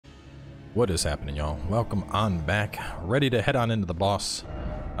What is happening, y'all? Welcome on back. Ready to head on into the boss.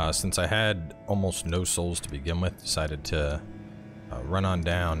 Since I had almost no souls to begin with, decided to run on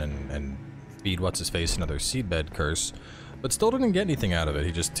down and feed what's-his-face another seedbed curse, but still didn't get anything out of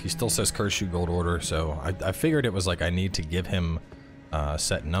it. He still says curse you gold order, so I figured it was like I need to give him a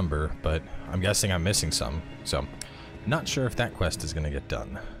set number, but I'm guessing I'm missing some, so not sure if that quest is gonna get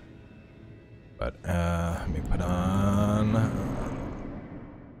done. But let me put on...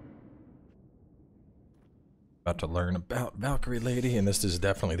 About to learn about Valkyrie Lady, and this is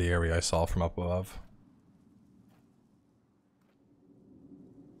definitely the area I saw from up above.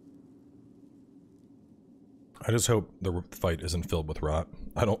 I just hope the fight isn't filled with rot.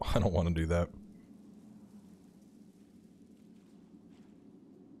 I don't want to do that.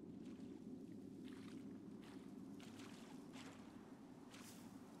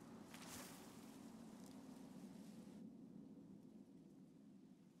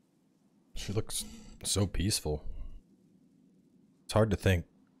 She looks so peaceful. It's hard to think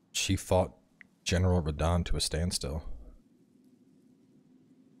she fought General Radahn to a standstill.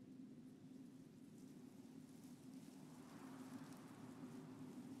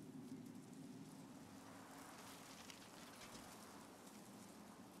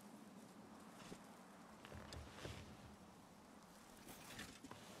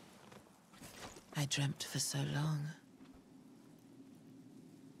 I dreamt for so long.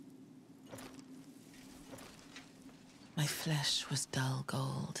 My flesh was dull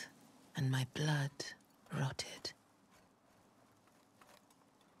gold, and my blood rotted.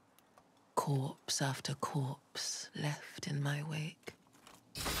 Corpse after corpse left in my wake.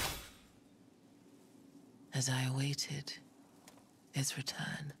 As I awaited his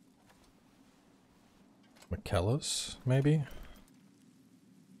return. Miquella's, maybe?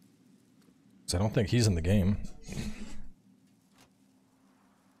 'Cause I don't think he's in the game.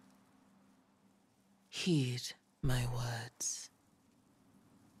 Heed my words.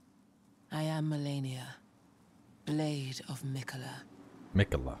 I am Malenia, blade of Miquella.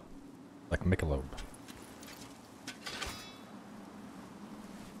 Miquella. Like Michelob.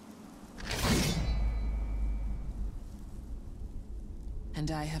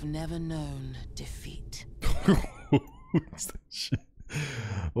 And I have never known defeat. What's that shit?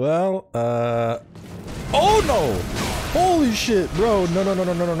 Well, oh no! Holy shit, bro! No, no, no,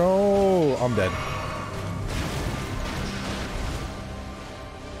 no, no, no, no! I'm dead.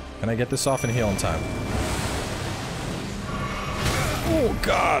 Can I get this off and heal in time? Oh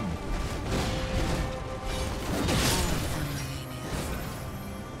god!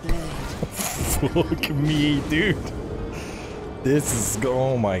 Fuck me, dude. This is,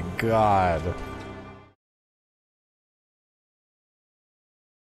 oh my god.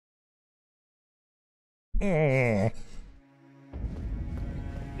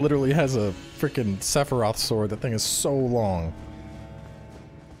 Literally has a freaking Sephiroth sword. That thing is so long.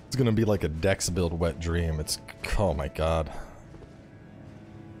 It's gonna be like a Dex build wet dream. It's, oh my god.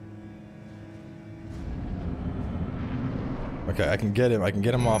 Okay, I can get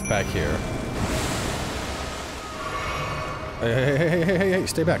him off back here. Hey,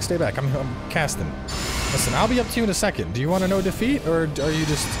 stay back. I'm casting. Listen, I'll be up to you in a second. Do you want to know defeat, or are you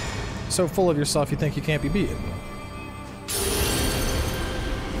just so full of yourself you think you can't be beaten?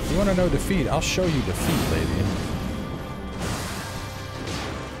 If you want to know defeat, I'll show you defeat, lady.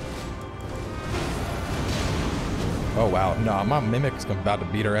 Oh wow, nah, my Mimic's about to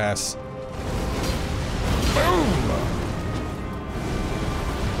beat her ass. Boom!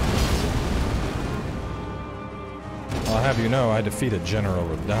 I'll have you know, I defeated General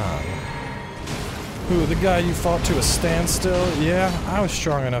Radahn. Who, the guy you fought to a standstill? Yeah, I was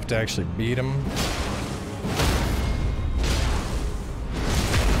strong enough to actually beat him.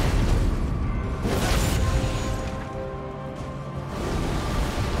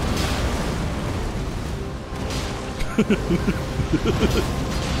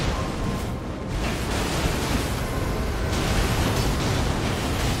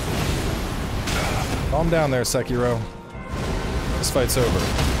 Calm down there, Sekiro. This fight's over.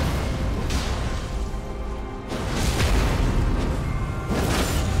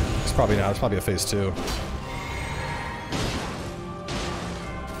 It's probably not. It's probably a phase 2.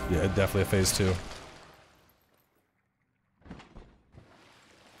 Yeah, definitely a phase 2.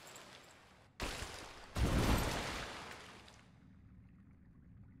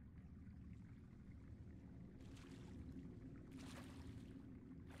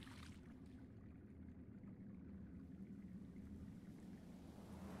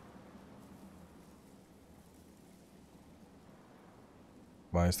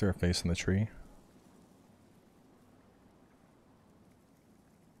 Why is there a face in the tree?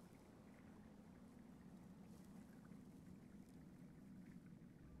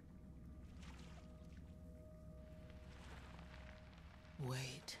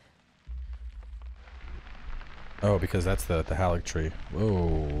 Oh, because that's the Halleck tree. Whoa,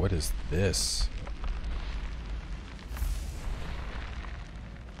 what is this?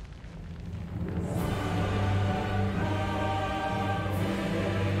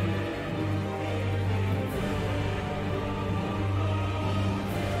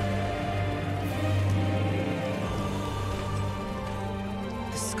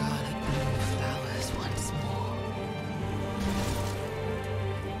 The scarlet bloom flowers once more.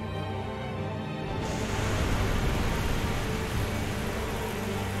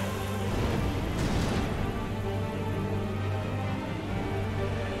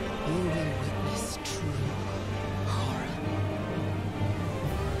 You will witness true horror.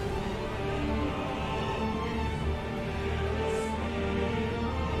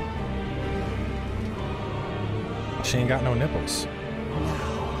 She ain't got no nipples.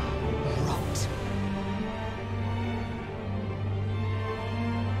 Rot.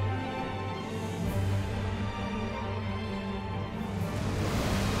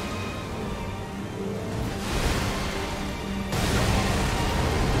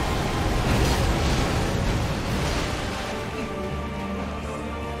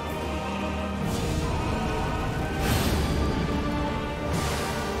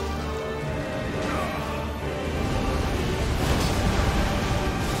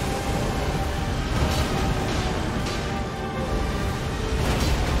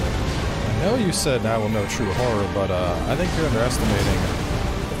 I know you said I will know true horror, but I think you're underestimating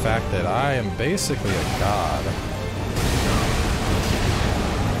the fact that I am basically a god.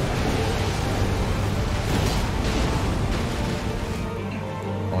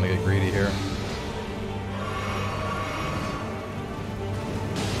 I want to get greedy here.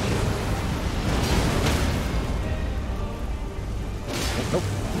 Nope.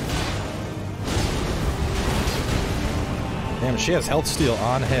 Damn, she has health steal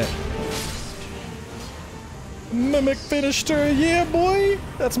on hit. Mimic finished her, yeah boy!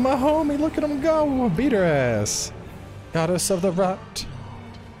 That's my homie, look at him go! Beat her ass! Goddess of the rot.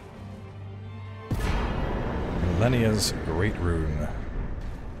 Malenia's Great Rune.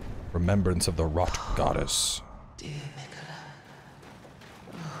 Remembrance of the rot goddess. Dear Miquella.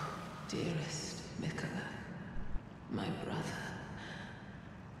 Oh, dearest Miquella. My brother.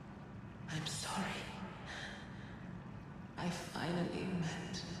 I'm sorry. I finally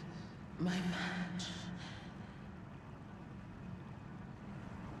met my match.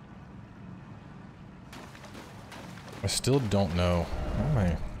 I still don't know. Where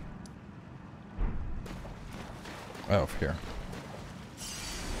am I? Oh, here.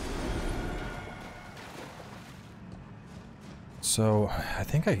 So, I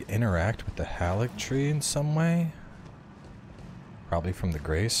think I interact with the Halleck tree in some way. Probably from the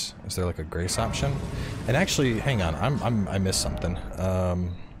Grace. Is there like a Grace option? And actually, hang on, I missed something. I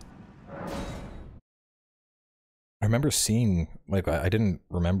remember seeing, like, I didn't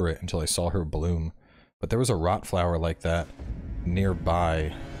remember it until I saw her bloom, but there was a rot flower like that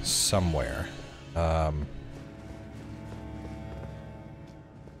nearby somewhere.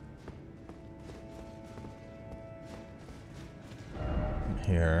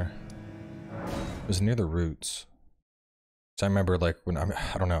 Here. It was near the roots. So I remember, like, when I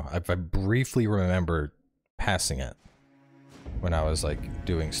don't know, I briefly remember passing it when I was, like,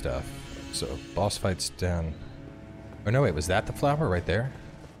 doing stuff. So, boss fight's down. Oh, no, wait, was that the flower right there?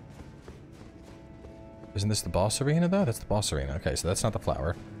 Isn't this the boss arena, though? That's the boss arena. Okay, so that's not the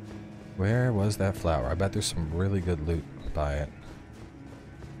flower. Where was that flower? I bet there's some really good loot by it.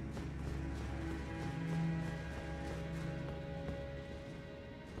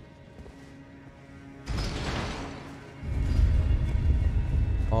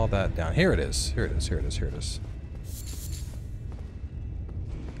 All that down. Here it is. Here it is. Here it is. Here it is.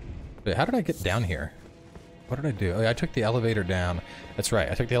 Wait, how did I get down here? What did I do? Oh, yeah, I took the elevator down. That's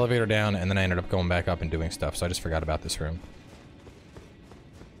right. I took the elevator down, and then I ended up going back up and doing stuff, so I just forgot about this room.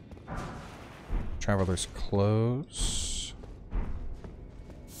 Traveler's Clothes.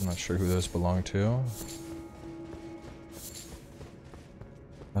 I'm not sure who those belong to.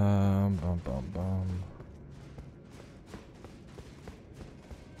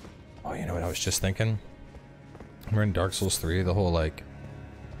 Oh, you know what I was just thinking? We're in Dark Souls 3, the whole, like,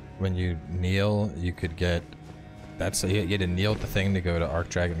 when you kneel, you could get... That's you had to kneel at the thing to go to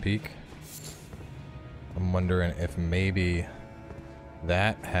Archdragon Peak. I'm wondering if maybe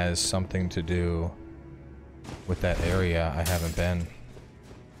that has something to do with that area I haven't been.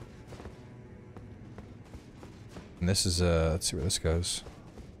 And this is let's see where this goes.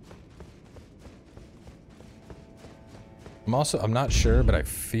 I'm not sure, but I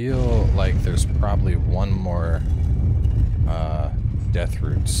feel like there's probably one more death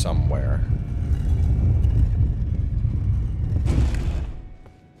route somewhere.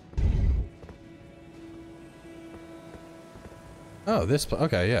 Oh,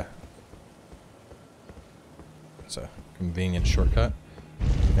 okay, yeah. It's a convenient shortcut.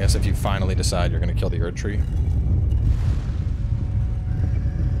 I guess if you finally decide you're going to kill the Erd Tree.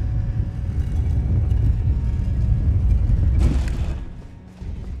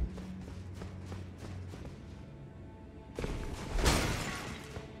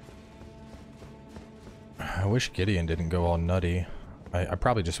 I wish Gideon didn't go all nutty. I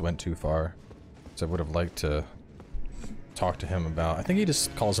probably just went too far. So I would have liked to talk to him about... I think he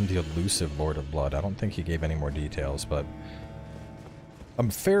just calls him the elusive Lord of Blood. I don't think he gave any more details, but... I'm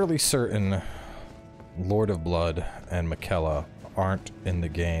fairly certain Lord of Blood and Miquella aren't in the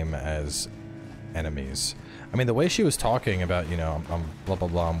game as enemies. I mean, the way she was talking about, you know, I'm blah blah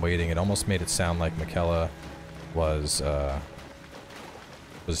blah, I'm waiting, it almost made it sound like Miquella was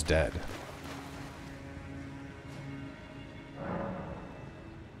dead.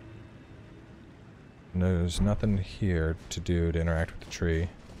 There's nothing here to do to interact with the tree.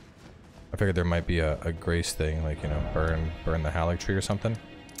 I figured there might be a grace thing, like, you know, burn the Halleck tree or something.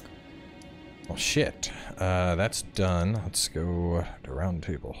 Well, shit. That's done. Let's go to round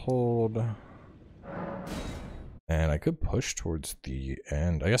table hold. And I could push towards the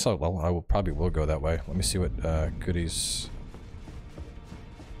end. I guess I will probably will go that way. Let me see what goodies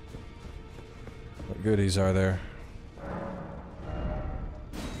are there.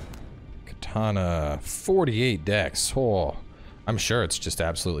 Katana, 48 dex. Oh, I'm sure it's just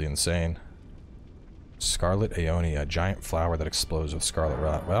absolutely insane. Scarlet Aeone, a giant flower that explodes with scarlet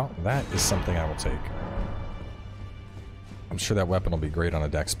rot. Well, that is something I will take. I'm sure that weapon will be great on a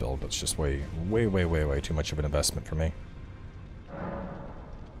dex build, but it's just way too much of an investment for me.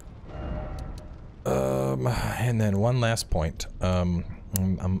 And then one last point.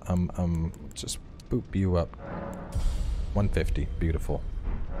 Just boop you up. 150, beautiful.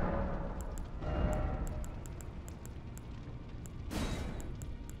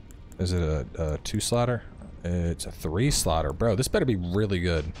 Is it a 2-slaughter? It's a 3-slaughter. Bro, this better be really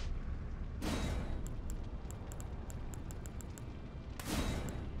good.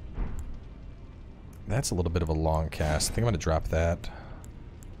 That's a little bit of a long cast. I think I'm going to drop that.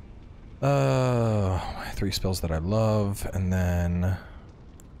 3 spells that I love, and then...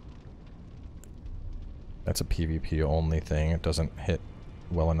 That's a PvP only thing. It doesn't hit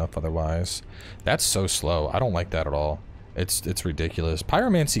well enough otherwise. That's so slow. I don't like that at all. It's ridiculous.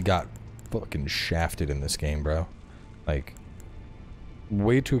 Pyromancy got fucking shafted in this game, bro. Like,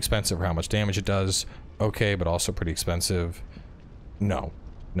 way too expensive for how much damage it does. Okay, but also pretty expensive. No.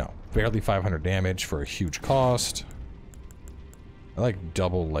 Barely 500 damage for a huge cost. I like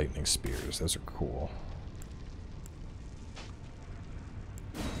double lightning spears. Those are cool.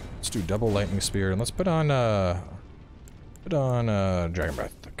 Let's do double lightning spear, and let's put on Dragon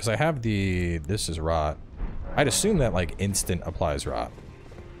Breath, because I have this is rot. I'd assume that, like, instant applies rot.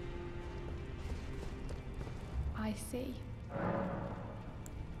 I see.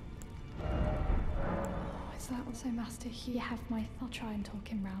 Is that also Master Hugh? You have my... I'll try and talk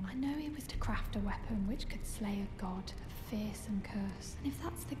him round. I know he was to craft a weapon which could slay a god, a fearsome curse. And if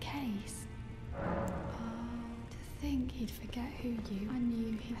that's the case... to think he'd forget who you... I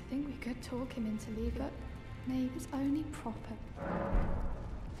knew he... I think we could talk him into leaving, but maybe it's only proper...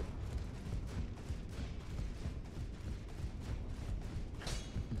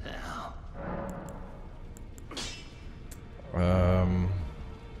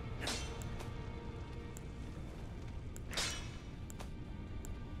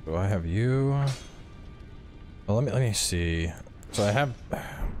 Do I have you? Well, let me see. So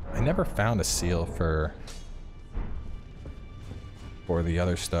I never found a seal for the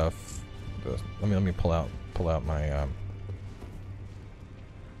other stuff. Let me pull out my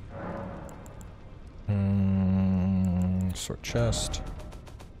sword chest.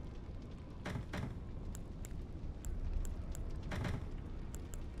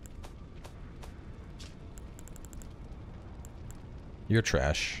 You're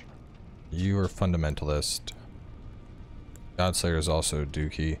trash. You are fundamentalist. Godslayer is also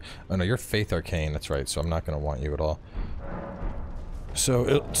dookie. Oh no, you're Faith Arcane, that's right, so I'm not going to want you at all.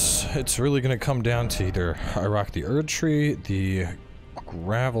 So it's really going to come down to either I rock the Erd Tree, the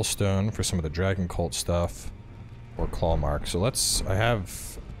Gravelstone for some of the Dragon Cult stuff, or Claw Mark. So I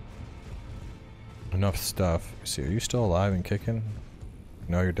have enough stuff. Let's see, are you still alive and kicking?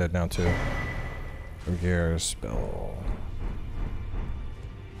 No, you're dead now too. Gear spell.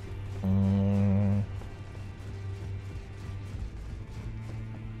 I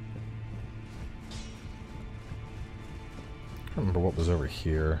don't remember what was over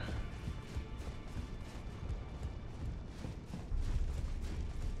here.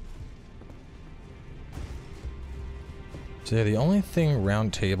 So yeah, the only thing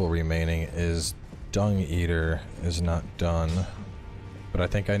round table remaining is Dung Eater is not done. But I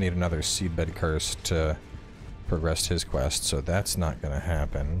think I need another Seedbed Curse to progress his quest, so that's not gonna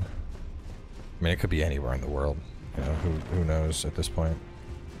happen. I mean, it could be anywhere in the world. You know, who knows at this point.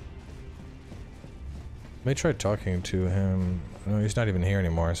 May try talking to him. No, he's not even here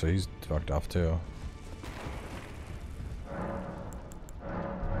anymore, so he's fucked off too.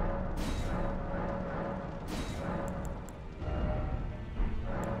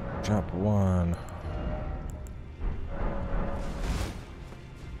 Drop one.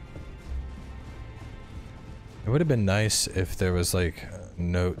 It would have been nice if there was like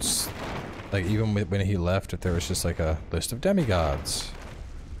notes, like even when he left, if there was just like a list of demigods.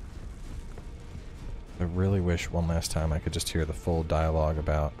 I really wish one last time I could just hear the full dialogue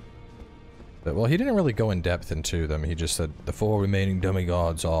about that. Well, he didn't really go in depth into them. He just said the 4 remaining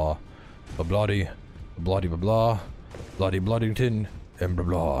demigods are bloody blah, bloody Bloodington, and blah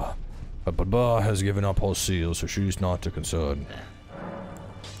blah. But blah has given up her seal, so she's not a concern.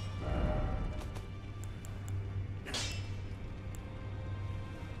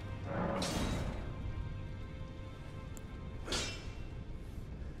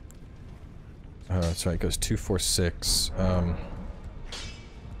 That's right, it goes 2, 4, 6. Ugh.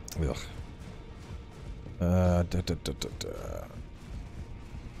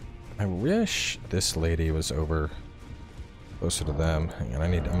 I wish this lady was over closer to them. Hang on,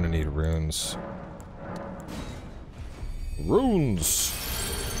 I'm gonna need runes. Runes!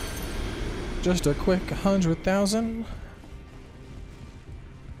 Just a quick 100,000.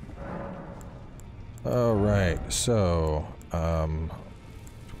 Alright, so, +1.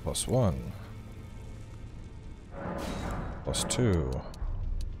 +2.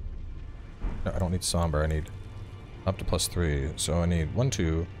 No, I don't need somber, I need up to +3. So I need 1,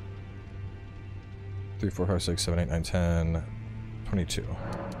 2, 3, 4, 5, 6, 7, 8, 9, 10, 22.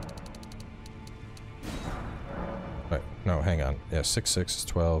 Wait, no, hang on. Yeah, 6, 6 is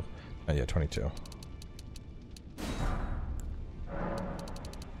 12. Yeah, 22. I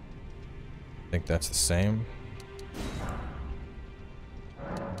think that's the same.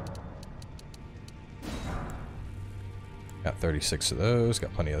 Got 36 of those,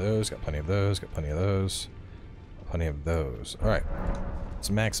 got plenty of those, got plenty of those, got plenty of those, got plenty of those. Alright,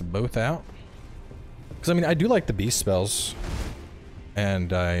 let's max both out. Because, I mean, I do like the beast spells.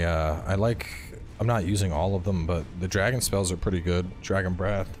 And I like... I'm not using all of them, but the dragon spells are pretty good. Dragon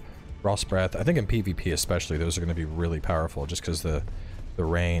Breath, Frost Breath. I think in PvP especially, those are going to be really powerful just because the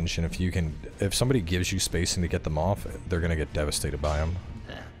range. And if somebody gives you spacing to get them off, they're going to get devastated by them.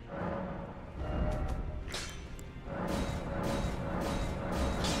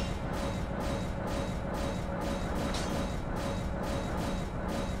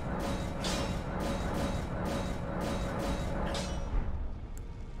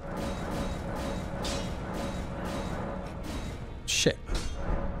 Shit.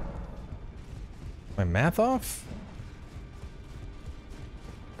 My math off?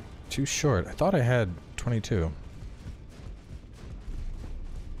 Too short. I thought I had 22.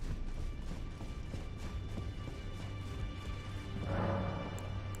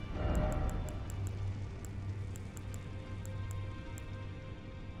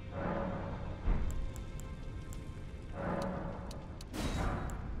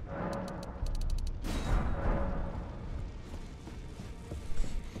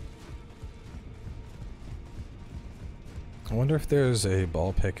 I wonder if there's a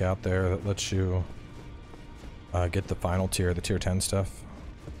ball pick out there that lets you get the final tier, the tier 10 stuff.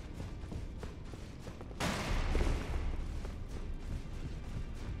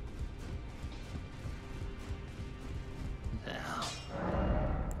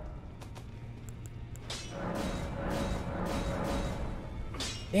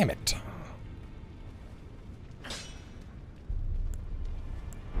 Damn it.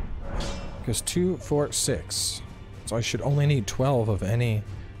 Goes 2, 4, 6. So I should only need 12 of any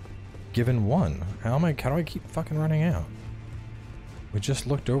given one. How do I keep fucking running out? We just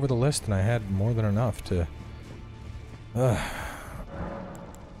looked over the list and I had more than enough to... You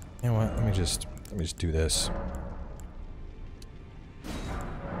know what? Let me just do this.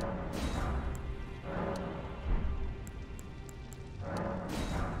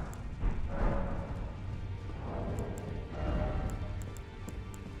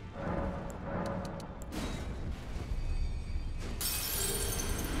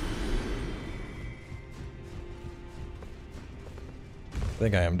 I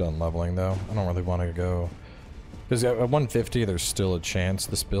think I am done leveling though. I don't really want to go... Because at 150 there's still a chance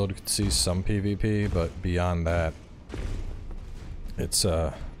this build could see some PvP, but beyond that... It's,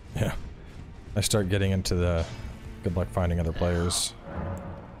 yeah. I start getting into the Good luck finding other players.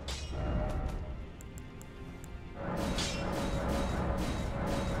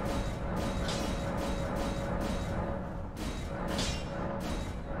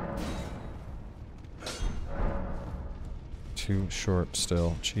 Too short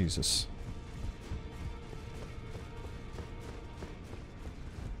still. Jesus.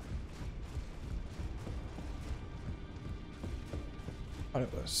 What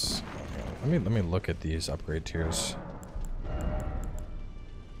it was. Let me look at these upgrade tiers.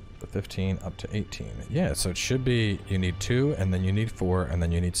 The 15 up to 18. Yeah, so it should be you need 2, and then you need 4, and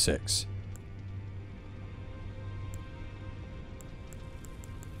then you need 6.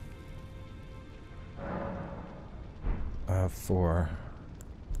 Four.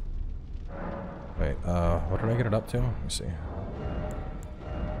 Wait, what did I get it up to? Let me see.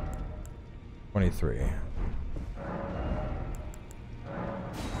 23.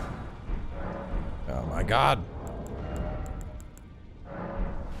 Oh my god!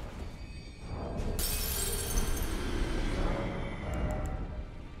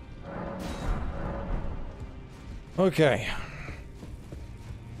 Okay.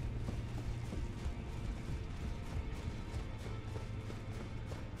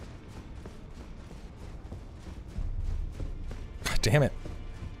 Damn it.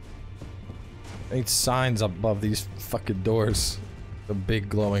 I need signs above these fucking doors. The big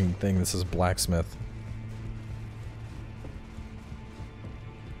glowing thing that says blacksmith.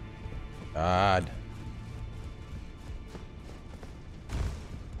 God.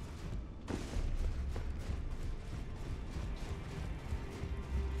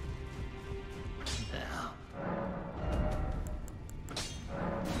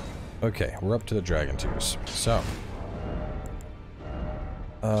 Okay, we're up to the dragon tiers. So.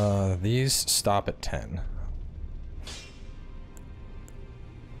 These stop at 10.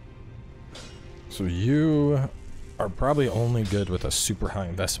 So you are probably only good with a super high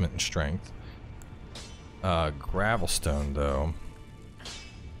investment in strength. Gravelstone, though.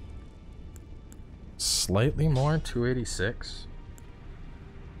 Slightly more, 286.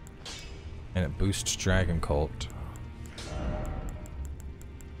 And it boosts Dragon Cult.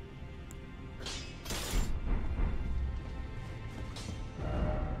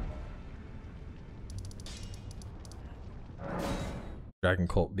 Dragon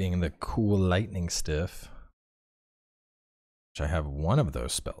Cult being the cool lightning stiff, which I have one of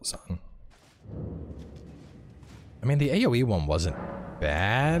those spells on. I mean, the AoE one wasn't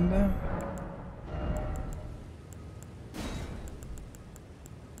bad.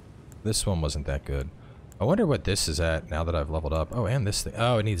 This one wasn't that good. I wonder what this is at now that I've leveled up. Oh, and this thing.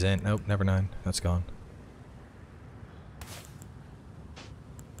 Oh, it needs int. Nope, never mind. That's gone.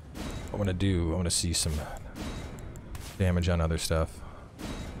 I want to see some damage on other stuff.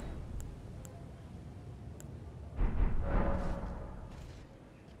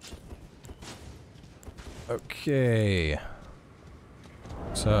 Okay.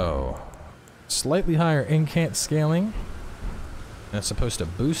 So, slightly higher incant scaling. That's supposed to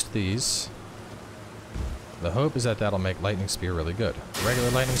boost these. The hope is that that'll make Lightning Spear really good.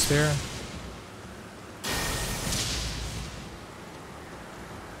 Regular Lightning Spear.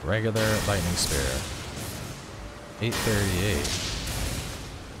 Regular Lightning Spear. 838.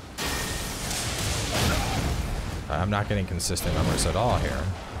 I'm not getting consistent numbers at all here.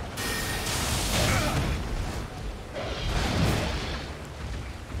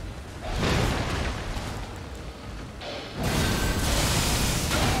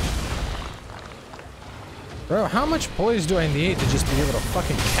 Bro, how much poise do I need to just be able to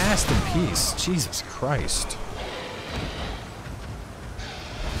fucking cast in peace? Jesus Christ.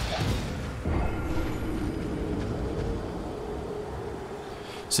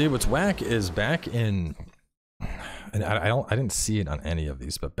 See, what's whack is back in, and I didn't see it on any of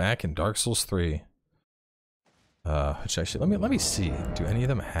these, but back in Dark Souls 3, which actually, let me see. Do any of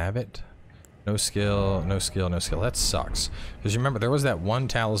them have it? No skill, no skill, no skill. That sucks. Because remember, there was that one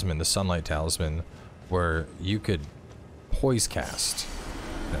talisman, the Sunlight Talisman, where you could poise cast.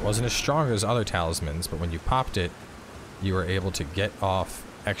 And it wasn't as strong as other talismans, but when you popped it, you were able to get off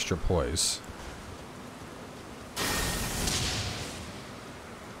extra poise.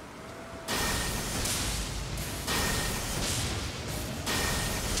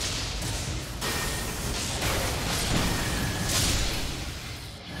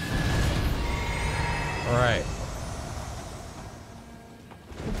 All right.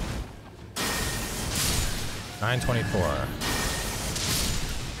 924.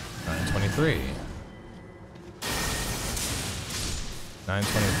 923.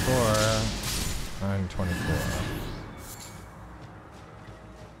 924. 924.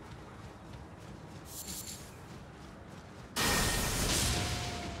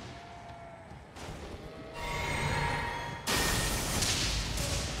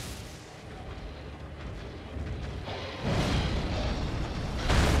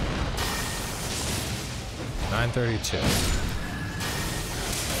 932.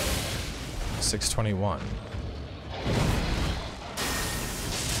 621.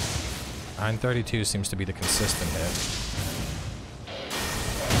 932 seems to be the consistent hit.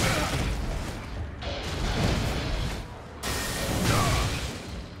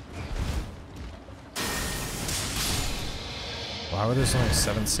 Why would this only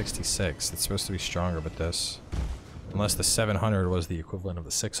 766? It's supposed to be stronger, but this. Unless the 700 was the equivalent of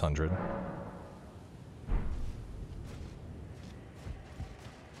the 600.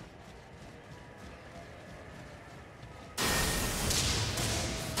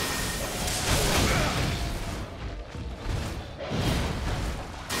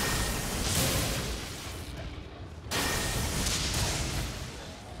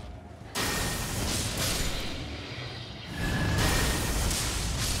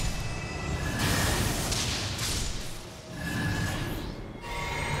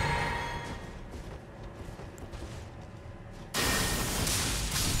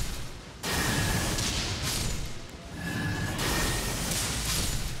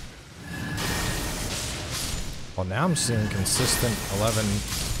 Well, now I'm seeing consistent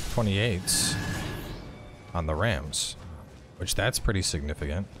 1128s on the Rams, which that's pretty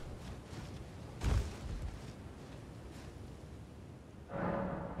significant.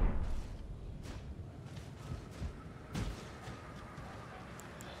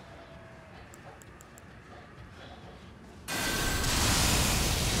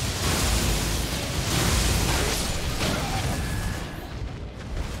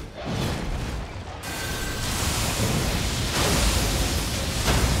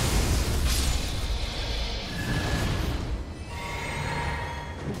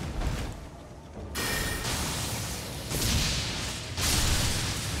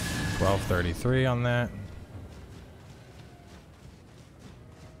 $12.33 on that.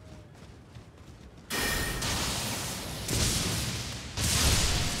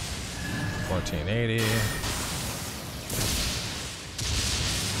 $14.80.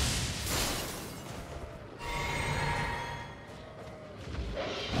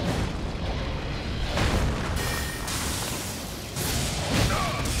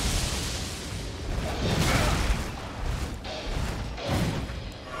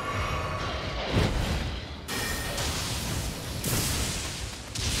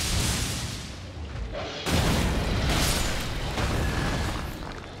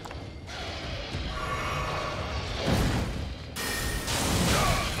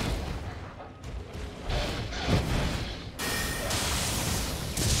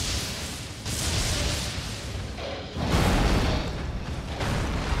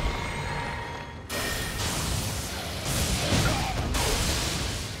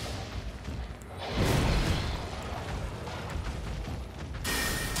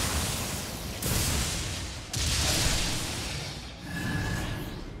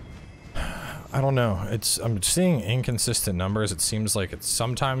 I don't know. I'm seeing inconsistent numbers. It seems like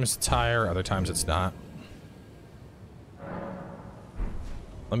sometimes it's higher, other times it's not.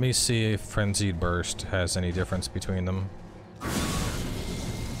 Let me see if Frenzied Burst has any difference between them.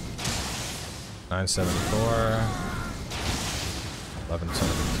 974,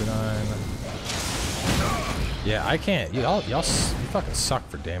 1179. Yeah, I can't. You fucking suck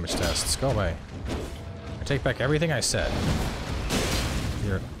for damage tests. Go away. I take back everything I said.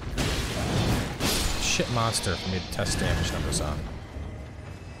 You're a shit monster for me to test damage numbers on.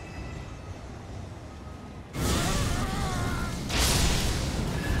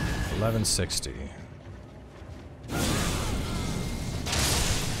 $1160.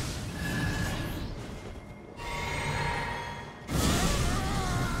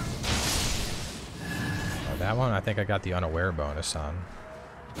 Oh, that one I think I got the unaware bonus on.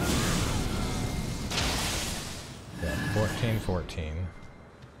 Yeah, 1414.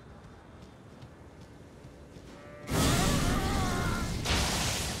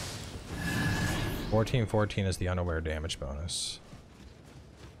 1414 is the unaware damage bonus.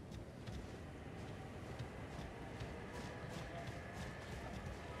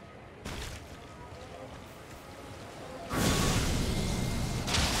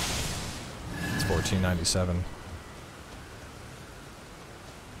 It's 1497.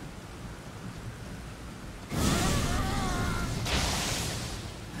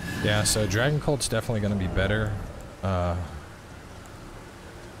 Yeah, so Dragon Colt's definitely going to be better.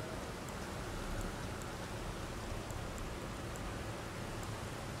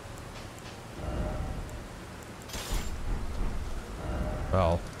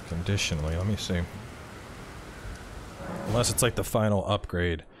 Well, conditionally, let me see. Unless it's like the final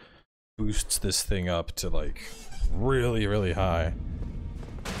upgrade boosts this thing up to like really, really high.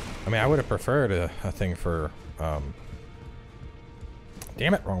 I mean, I would have preferred a thing for,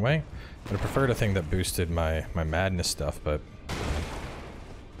 damn it, wrong way. I would have preferred a thing that boosted my madness stuff, but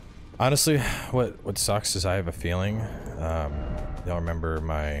honestly, what sucks is I have a feeling, y'all remember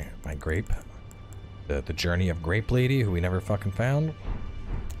my grape? The journey of Grape Lady, who we never fucking found?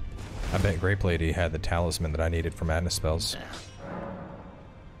 I bet Grape Lady had the talisman that I needed for madness spells.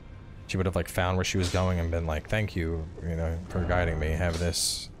 She would have like found where she was going and been like, thank you, you know, for guiding me, have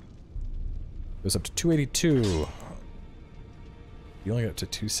this. It was up to 282. You only got up to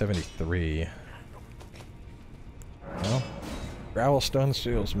 273. Well, gravel stone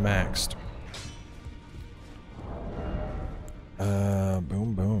steel's maxed.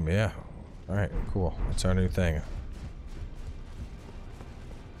 Boom, boom, yeah. Alright, cool. That's our new thing.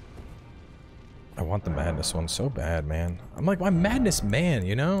 I want the madness one so bad, man. I'm like, my madness man,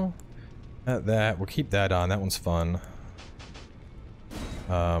 you know? That, we'll keep that on. That one's fun.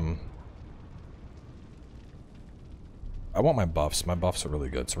 I want my buffs. My buffs are really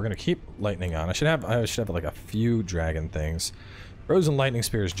good, so we're gonna keep lightning on. I should have like a few dragon things. Frozen lightning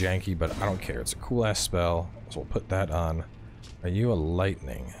spear is janky, but I don't care. It's a cool ass spell, so we'll put that on. Are you a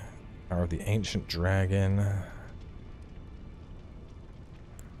lightning? Power of the ancient dragon.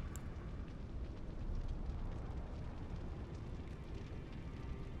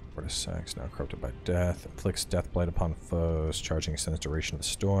 Sex now corrupted by death. Inflicts death blight upon foes, charging extends duration of the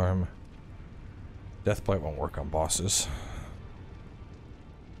storm. Death blight won't work on bosses.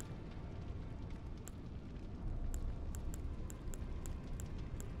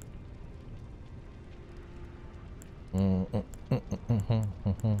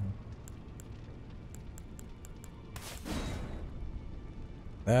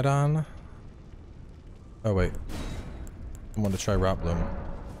 That on? Oh wait, I want to try Rot Bloom.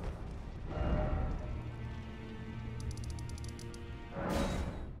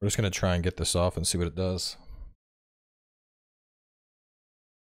 We're just gonna try and get this off and see what it does.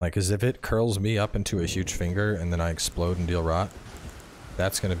 Like, as if it curls me up into a huge finger and then I explode and deal rot,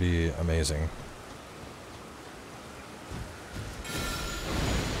 that's gonna be amazing.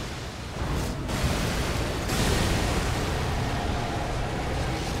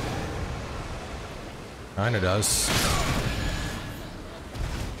 Kinda does.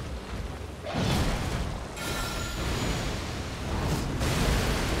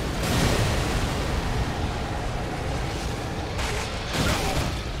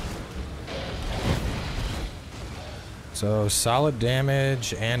 So, solid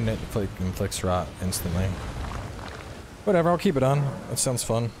damage, and it inflicts rot instantly. Whatever, I'll keep it on. That sounds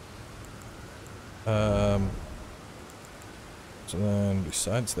fun. So then,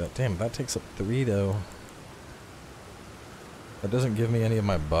 besides that, damn, that takes up 3 though. That doesn't give me any of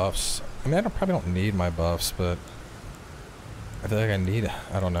my buffs. I mean, I probably don't need my buffs, but I feel like I need,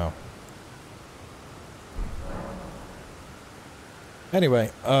 I don't know. Anyway,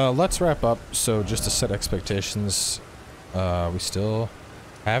 let's wrap up. So, just to set expectations, we still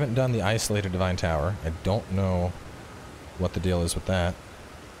haven't done the isolated divine tower. I don't know what the deal is with that,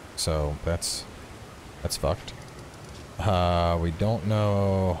 so that's fucked. We don't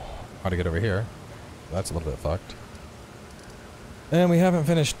know how to get over here. That's a little bit fucked. And we haven't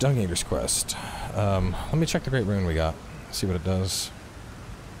finished Dung Eater's quest. Let me check the Great Rune we got, see what it does.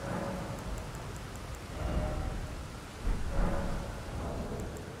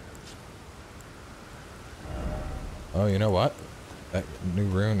 Oh, you know what? That new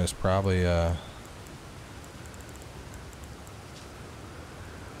rune is probably,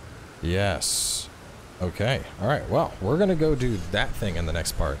 yes. Okay, alright, well, we're gonna go do that thing in the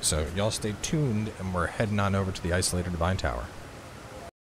next part, so y'all stay tuned, and we're heading on over to the Isolated Divine Tower.